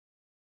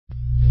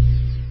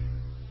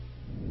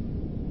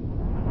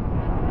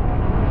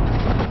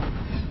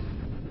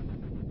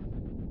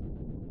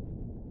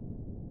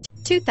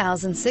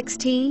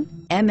2016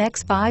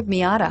 MX-5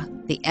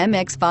 Miata. The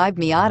MX-5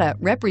 Miata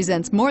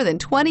represents more than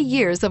 20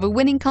 years of a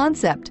winning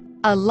concept.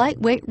 A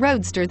lightweight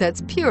roadster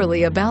that's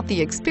purely about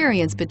the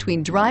experience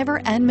between driver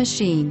and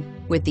machine.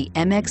 With the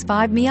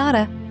MX-5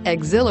 Miata,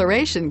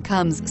 exhilaration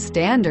comes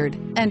standard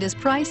and is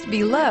priced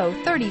below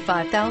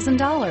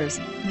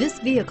 $35,000. This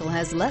vehicle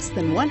has less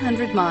than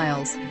 100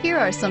 miles. Here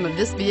are some of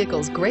this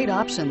vehicle's great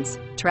options: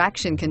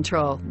 traction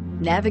control,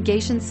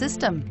 navigation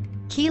system,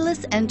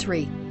 keyless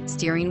entry,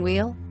 steering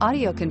wheel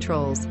audio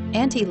controls,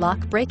 anti-lock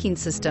braking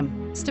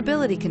system,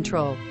 stability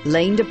control,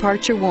 lane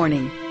departure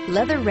warning,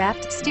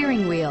 leather-wrapped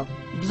steering wheel,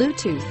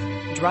 Bluetooth,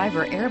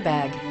 driver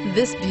airbag.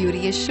 This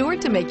beauty is sure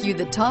to make you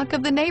the talk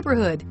of the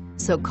neighborhood.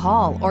 So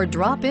call or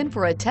drop in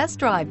for a test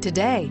drive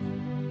today.